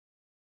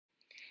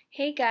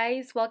Hey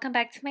guys, welcome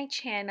back to my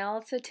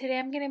channel. So today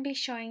I'm going to be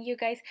showing you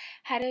guys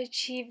how to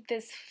achieve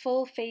this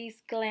full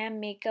face glam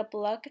makeup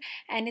look,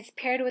 and it's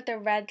paired with a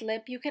red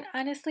lip. You can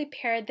honestly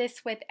pair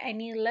this with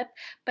any lip,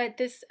 but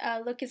this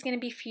look is going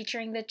to be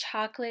featuring the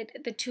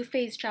Too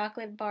Faced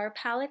chocolate bar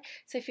palette.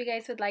 So if you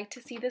guys would like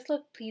to see this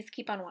look, please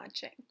keep on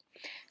watching.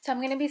 So I'm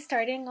going to be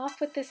starting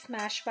off with the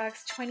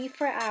Smashbox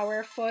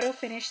 24-hour Photo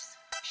Finish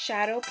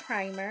Shadow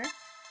Primer,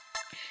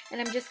 and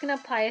I'm just going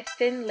to apply a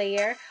thin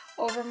layer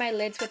over my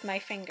lids with my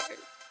fingers.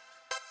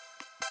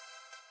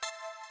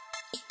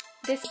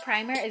 This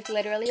primer is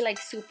literally like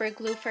super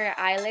glue for your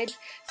eyelids,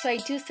 so I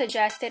do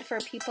suggest it for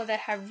people that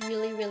have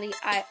really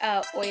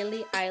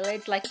oily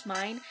eyelids like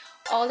mine.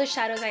 All the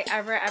shadows I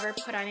ever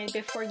put on it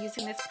before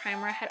using this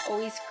primer had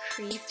always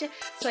creased,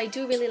 so I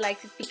do really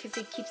like this because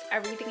it keeps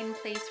everything in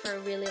place for a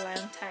really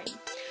long time.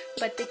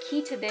 But the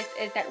key to this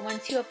is that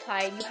once you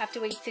apply it, you have to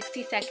wait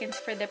 60 seconds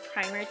for the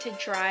primer to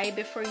dry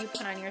before you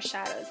put on your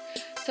shadows.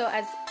 So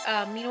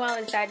meanwhile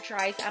as that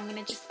dries, I'm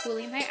going to just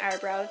spoolie my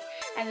eyebrows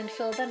and then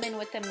fill them in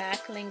with the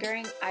MAC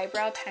Lingering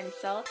Eyebrow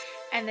Pencil.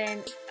 And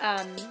then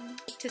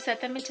to set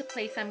them into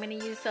place, I'm going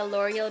to use the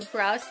L'Oreal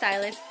Brow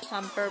Stylist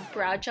Plumper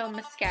Brow Gel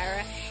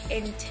Mascara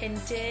in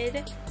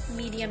tinted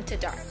medium to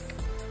dark.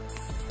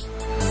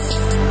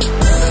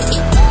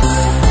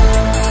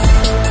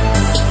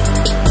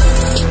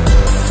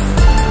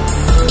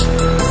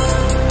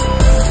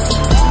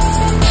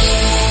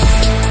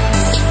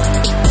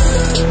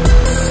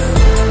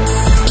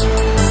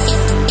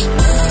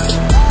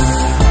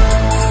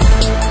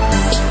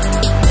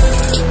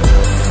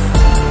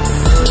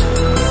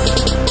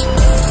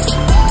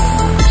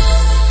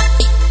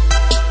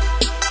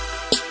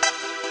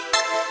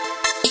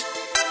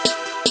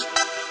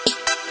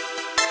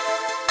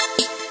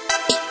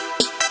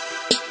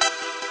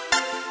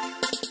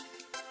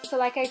 So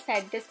like I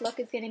said, this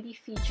look is going to be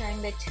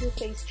featuring the Too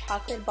Faced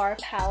Chocolate Bar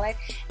Palette,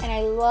 and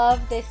I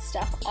love this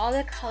stuff. All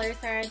the colors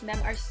that are in them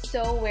are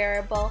so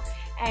wearable,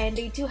 and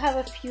they do have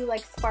a few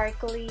like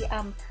sparkly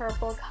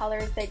purple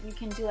colors that you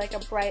can do like a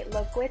bright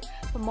look with,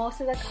 but most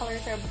of the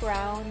colors are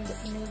brown,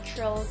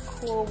 neutral,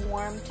 cool,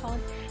 warm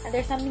tones, and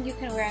they're something you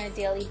can wear on a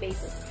daily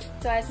basis.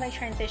 So as my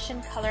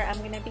transition color, I'm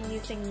going to be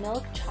using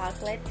Milk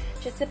Chocolate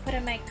just to put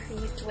in my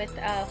crease with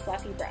a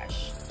fluffy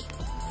brush.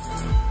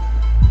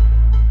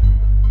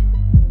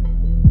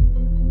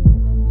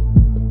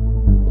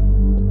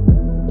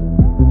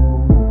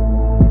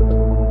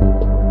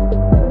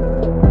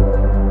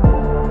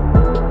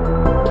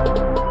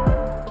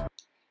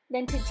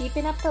 Then to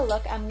deepen up the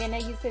look, I'm going to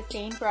use the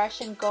same brush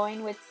and go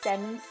in with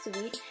Semi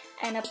Sweet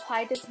and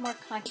apply this more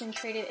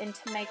concentrated into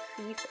my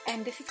crease,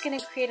 and this is going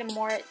to create a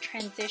more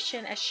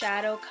transition, a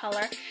shadow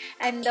color.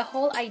 And the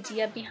whole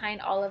idea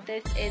behind all of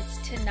this is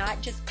to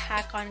not just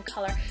pack on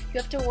color.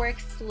 You have to work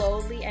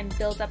slowly and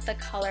build up the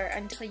color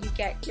until you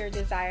get your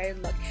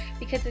desired look,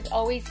 because it's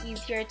always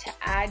easier to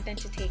add than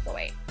to take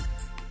away.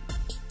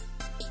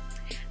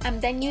 I'm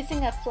then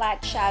using a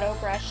flat shadow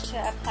brush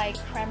to apply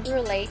creme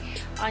brulee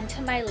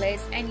onto my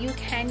lids, and you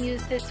can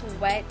use this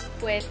wet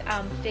with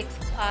Fix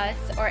Plus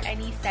or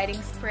any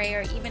setting spray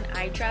or even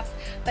eye drops,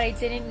 but I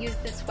didn't use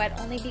this wet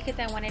only because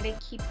I wanted to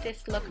keep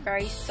this look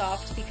very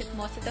soft, because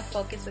most of the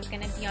focus was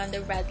going to be on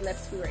the red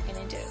lips we were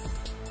going to do.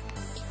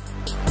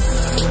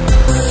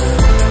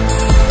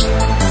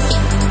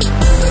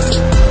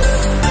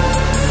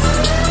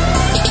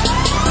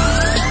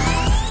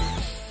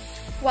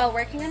 While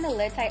working on the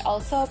lids, I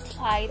also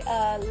applied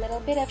a little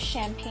bit of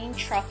Champagne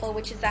Truffle,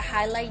 which is a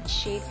highlight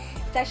shade.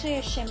 It's actually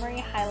a shimmery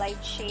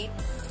highlight shade.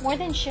 More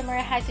than shimmer,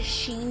 it has a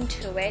sheen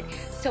to it.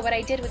 So what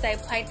I did was I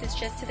applied this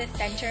just to the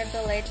center of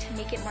the lid to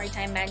make it more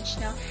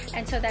dimensional,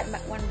 and so that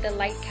when the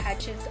light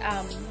catches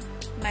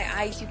my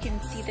eyes, you can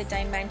see the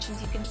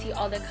dimensions, you can see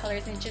all the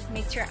colors, and it just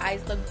makes your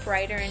eyes look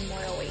brighter and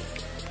more awake.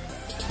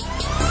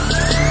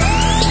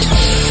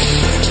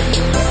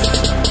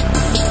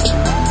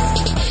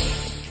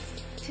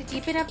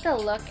 Deepen up the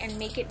look and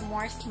make it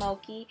more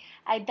smoky,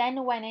 I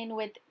then went in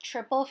with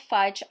Triple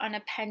Fudge on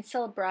a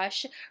pencil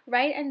brush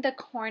right in the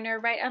corner,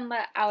 right on the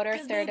outer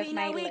third of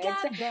my lids,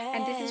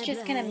 and this is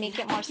just going to make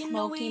it more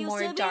smoky,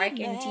 more dark,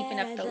 and deepen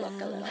up the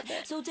look a little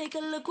bit. So take a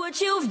look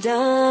what you've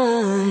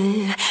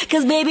done,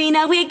 cause baby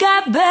now we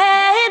got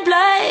bad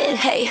blood,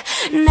 hey,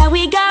 now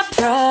we got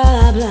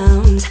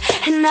problems,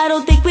 and I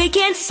don't think we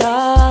can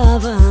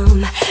solve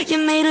them. You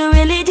made a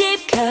really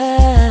deep cut,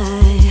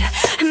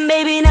 and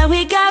baby now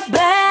we got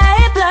bad.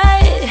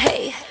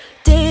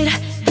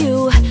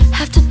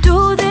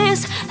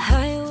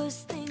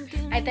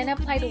 I then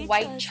applied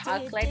White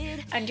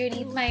Chocolate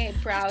underneath my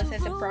brows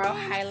as a brow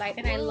highlight,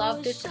 and I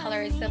love this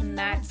color. It's a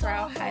matte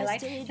brow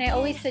highlight, and I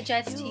always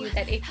suggest to you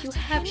that if you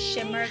have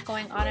shimmer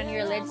going on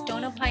your lids,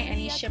 don't apply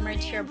any shimmer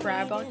to your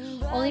brow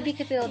bone, only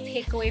because it'll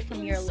take away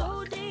from your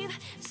look.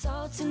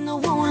 Salt in the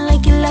wound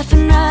like you're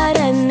laughing right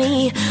at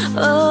me.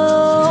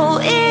 Oh,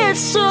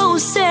 it's so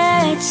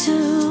sad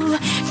to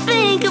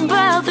think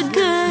about the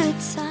good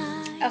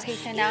times. Okay,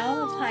 so now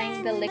I'm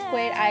applying the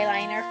liquid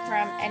eyeliner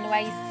from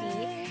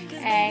NYC,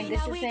 and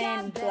this is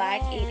in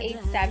black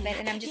 887,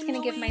 and I'm just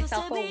gonna give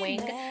myself a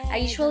wing. I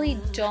usually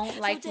don't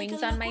like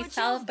wings on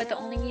myself, but the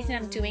only reason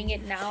I'm doing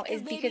it now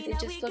is because it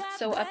just looks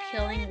so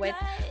appealing with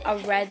a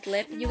red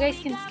lip. You guys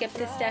can skip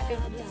this step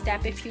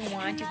if you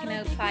want. You can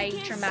apply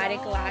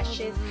dramatic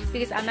lashes,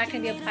 because I'm not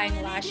gonna be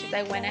applying lashes.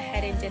 I went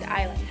ahead and did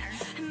eyeliner.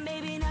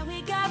 Baby, now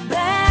we got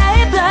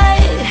bad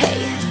blood.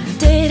 Hey,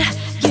 did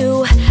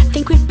you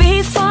think we'd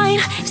be fine?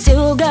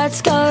 Still got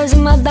scars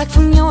in my back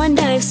from your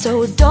knife,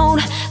 so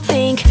don't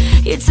think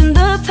it's in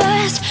the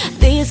past.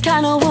 These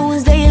kind of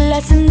wounds, they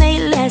last and they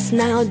last.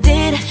 Now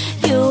did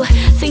you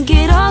think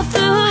it all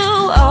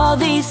through? All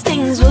these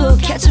things will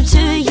catch up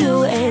to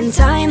you, and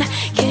time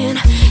can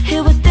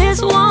heal what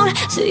this won't.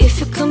 So if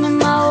you're coming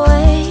my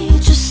way,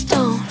 just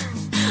don't.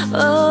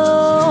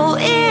 Oh,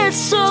 it's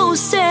so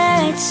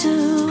sad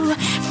to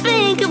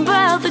think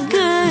about the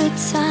good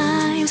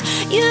times,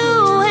 you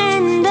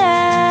and I.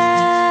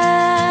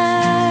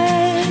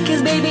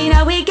 'Cause baby,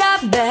 now we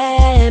got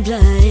bad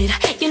blood.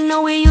 You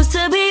know we used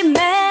to be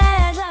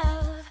mad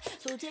love.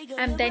 So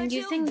I'm then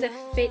using the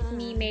Fit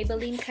Me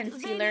Maybelline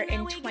concealer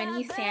in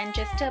 20 Sand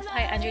just to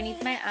apply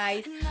underneath my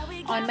eyes,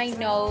 on my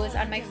nose,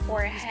 on my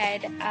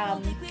forehead,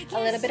 a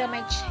little bit on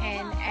my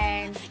chin,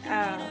 and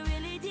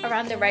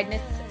around the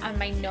redness on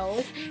my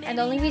nose. And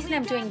the only reason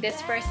I'm doing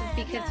this first is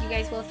because you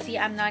guys will see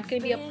I'm not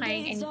going to be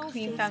applying any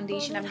cream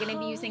foundation. I'm going to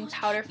be using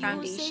powder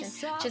foundation,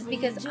 just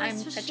because I'm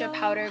such a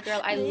powder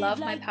girl. I love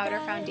my powder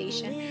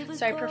foundation,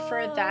 so I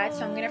prefer that.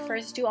 So I'm going to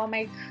first do all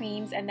my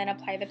creams and then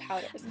apply the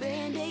powders.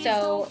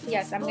 So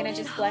yes, I'm going to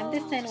just blend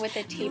this in with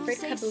a tapered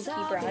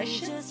kabuki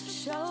brush.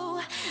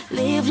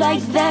 Live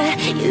like that,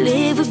 you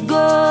live with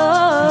ghosts.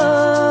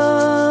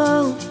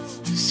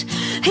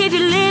 If you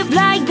live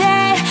like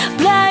that,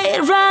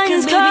 blood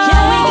runs cold. Baby,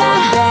 now we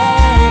got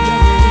bad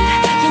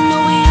blood. You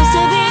know we used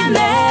to be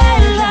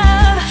mad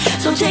love.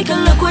 So take a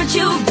look what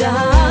you've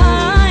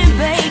done,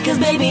 babe. 'Cause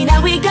baby,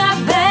 now we got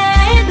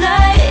bad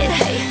blood.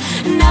 Hey,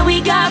 now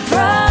we got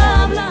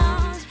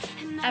problems.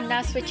 I'm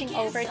now switching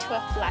over to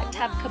a flat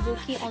top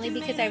kabuki, only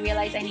because I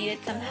realized I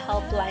needed some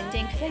help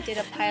blending, because I did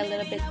apply a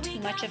little bit too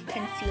much of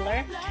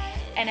concealer,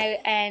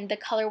 and the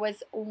color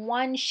was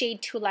one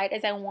shade too light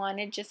as I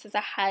wanted, just as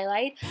a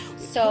highlight.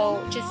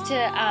 So just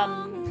to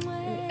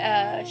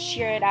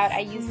sheer it out, I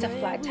used a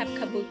flat top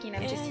kabuki, and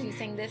I'm just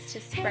using this to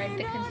spread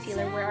the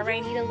concealer wherever I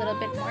need a little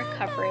bit more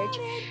coverage.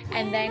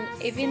 And then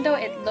even though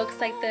it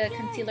looks like the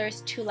concealer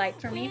is too light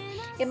for me,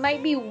 it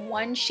might be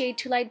one shade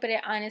too light, but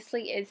it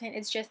honestly isn't.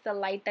 It's just the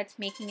light that's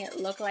making it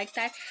look like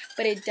that,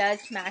 but it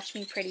does match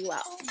me pretty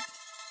well.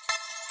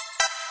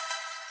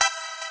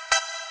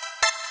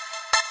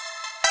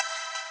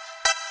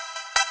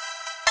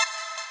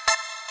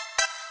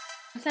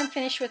 Once I'm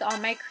finished with all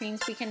my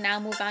creams, we can now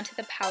move on to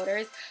the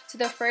powders. So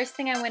the first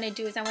thing I want to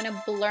do is I want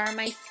to blur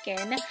my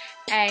skin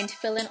and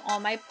fill in all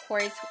my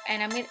pores.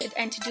 And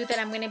to do that,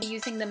 I'm going to be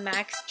using the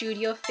MAC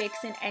Studio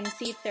Fix in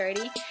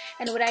NC30.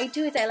 And what I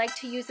do is I like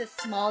to use a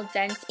small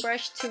dense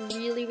brush to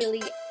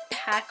really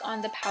pack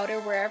on the powder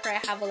wherever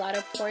I have a lot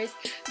of pores,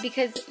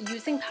 because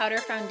using powder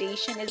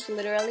foundation is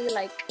literally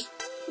like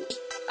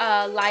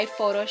live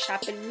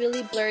Photoshop. It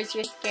really blurs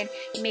your skin.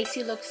 It makes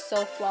you look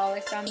so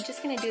flawless. So I'm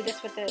just going to do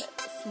this with a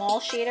small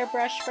shader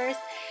brush first,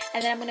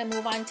 and then I'm going to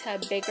move on to a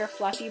bigger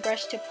fluffy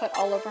brush to put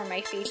all over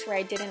my face where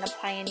I didn't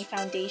apply any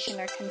foundation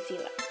or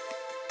concealer.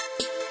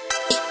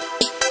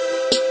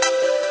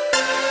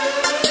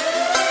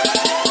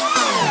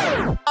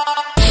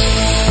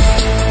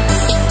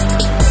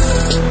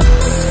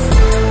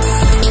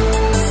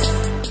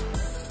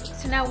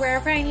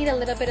 Wherever I need a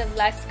little bit of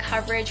less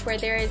coverage, where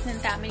there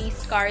isn't that many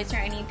scars or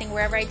anything,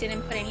 wherever I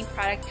didn't put any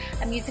product,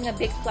 I'm using a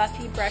big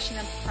fluffy brush and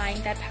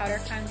applying that powder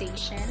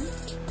foundation.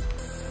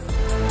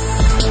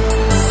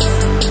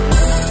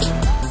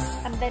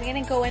 I'm then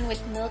going to go in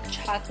with milk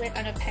chocolate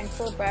on a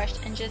pencil brush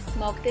and just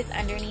smoke this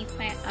underneath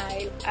my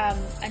eye,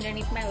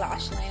 underneath my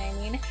lash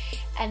line,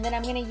 And then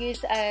I'm going to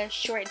use a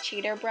short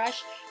shader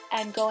brush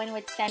and go in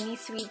with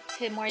semi-sweet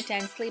to more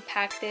densely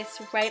pack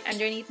this right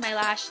underneath my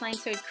lash line,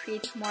 so it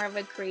creates more of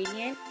a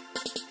gradient.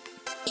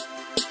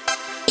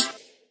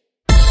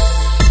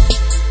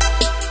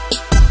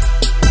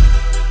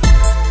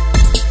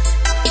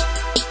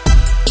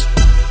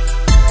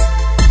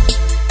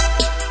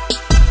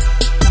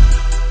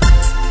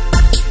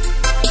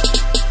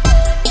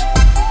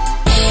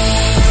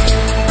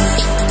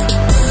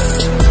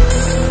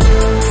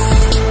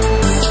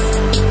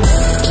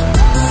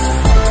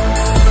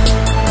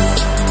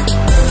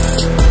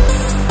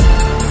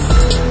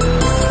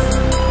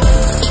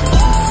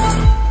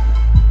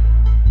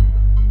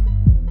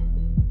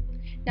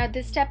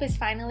 This step is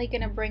finally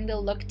going to bring the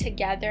look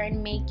together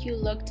and make you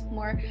look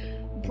more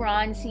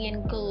bronzy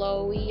and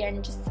glowy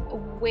and just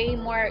way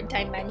more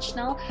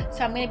dimensional.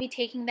 So I'm going to be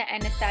taking the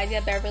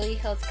Anastasia Beverly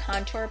Hills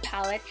Contour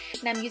Palette,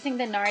 and I'm using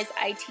the NARS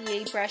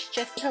ITA brush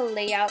just to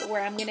lay out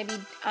where I'm going to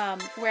be,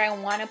 where I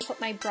want to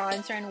put my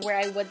bronzer and where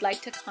I would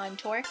like to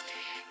contour.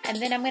 And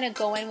then I'm going to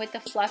go in with the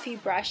fluffy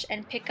brush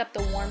and pick up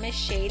the warmest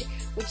shade,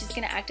 which is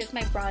going to act as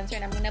my bronzer,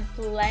 and I'm going to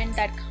blend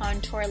that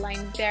contour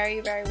line very,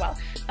 very well.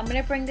 I'm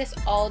going to bring this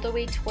all the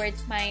way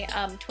towards my,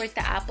 towards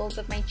the apples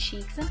of my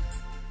cheeks,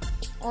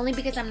 only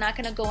because I'm not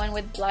going to go in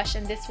with blush,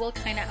 and this will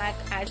kind of act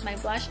as my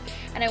blush,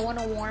 and I want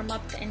to warm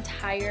up the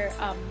entire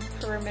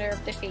perimeter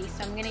of the face.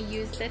 So I'm going to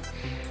use this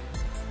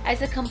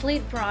as a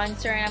complete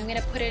bronzer, and I'm going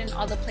to put it in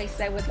all the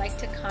places I would like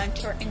to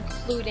contour,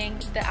 including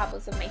the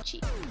apples of my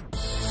cheeks.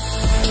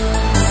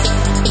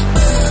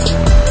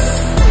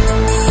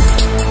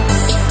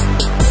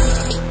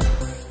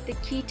 The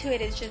key to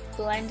it is just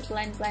blend,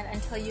 blend, blend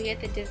until you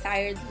get the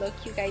desired look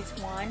you guys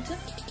want.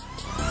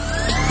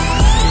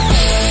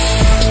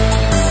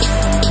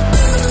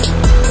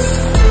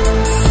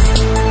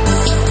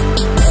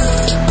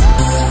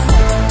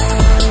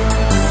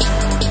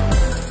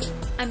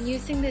 I'm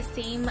using the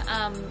same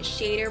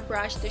shader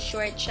brush, the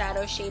short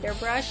shadow shader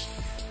brush.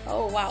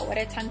 Oh wow, what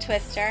a tongue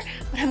twister.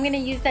 But I'm going to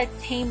use that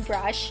same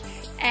brush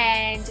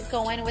and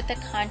go in with the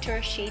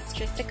contour shades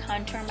just to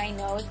contour my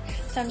nose.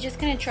 So I'm just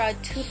going to draw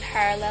two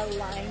parallel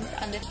lines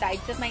on the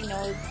sides of my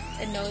nose,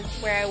 the nose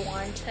where I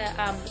want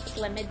to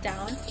slim it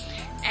down.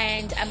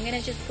 And I'm going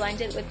to just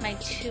blend it with my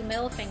two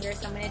middle fingers.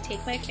 So I'm going to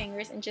take my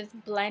fingers and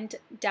just blend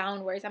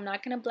downwards. I'm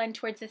not going to blend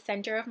towards the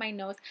center of my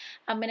nose.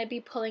 I'm going to be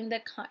pulling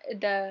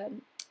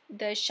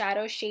the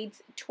shadow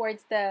shades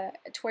towards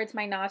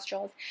my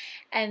nostrils,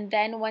 and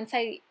then once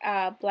I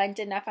blend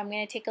enough, I'm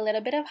going to take a little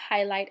bit of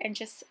highlight and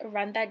just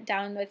run that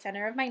down the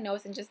center of my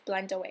nose and just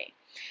blend away.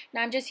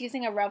 Now I'm just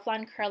using a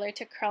Revlon curler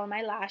to curl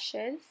my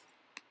lashes.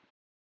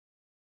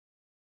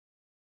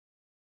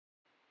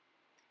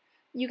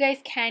 You guys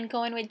can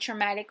go in with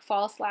dramatic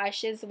false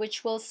lashes,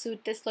 which will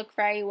suit this look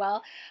very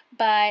well,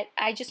 but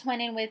I just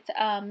went in with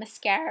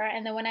mascara,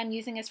 and the one I'm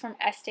using is from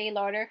Estee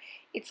Lauder.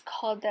 It's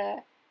called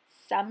the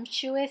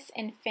Sumptuous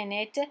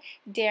Infinite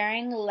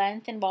Daring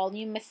Length and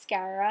Volume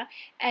Mascara,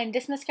 and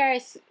this mascara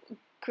is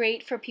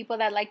great for people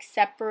that like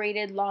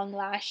separated long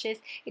lashes.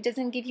 It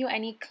doesn't give you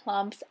any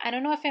clumps. I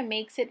don't know if it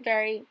makes it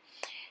very,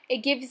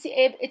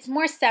 it's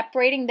more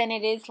separating than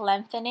it is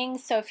lengthening.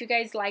 So if you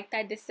guys like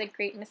that, this is a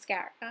great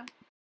mascara.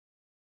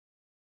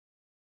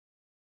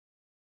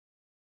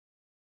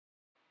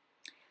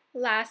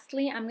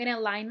 Lastly, I'm going to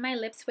line my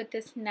lips with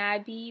this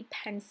Nabby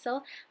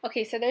pencil.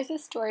 Okay, so there's a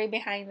story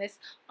behind this.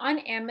 On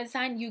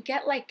Amazon, you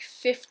get like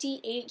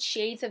 58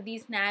 shades of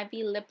these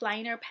Nabby lip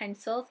liner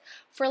pencils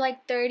for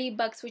like 30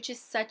 bucks, which is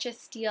such a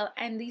steal.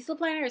 And these lip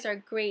liners are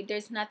great.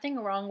 There's nothing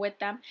wrong with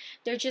them.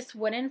 They're just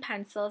wooden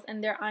pencils,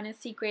 and they're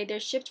honestly great.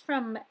 They're shipped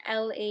from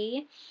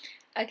LA,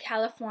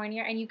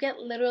 California, and you get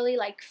literally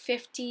like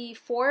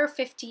 54 or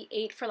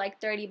 58 for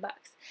like 30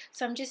 bucks.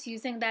 So I'm just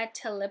using that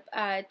to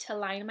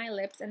line my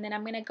lips, and then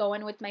I'm gonna go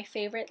in with my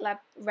favorite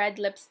red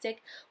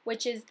lipstick,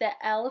 which is the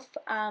e.l.f.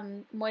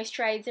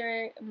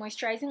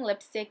 moisturizing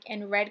lipstick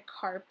in Red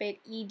Carpet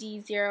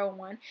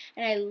ED01.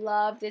 And I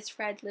love this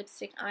red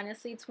lipstick.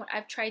 Honestly, it's one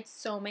I've tried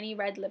so many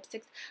red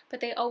lipsticks, but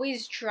they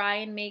always dry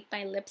and make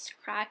my lips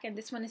crack, and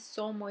this one is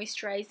so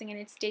moisturizing and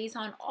it stays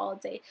on all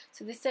day.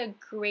 So this is a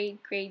great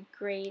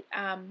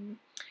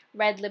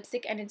red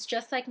lipstick, and it's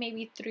just like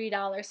maybe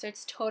 $3, so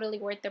it's totally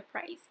worth the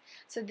price.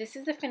 So this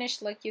is the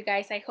finished look, you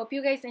guys. I hope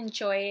you guys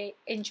enjoyed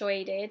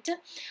it.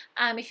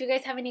 If you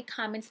guys have any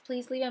comments,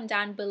 please leave them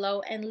down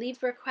below, and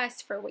leave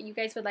requests for what you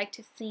guys would like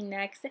to see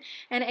next,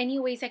 and any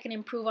ways I can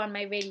improve on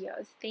my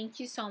videos. Thank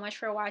you so much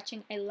for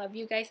watching. I love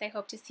you guys. I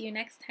hope to see you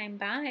next time.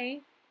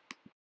 Bye.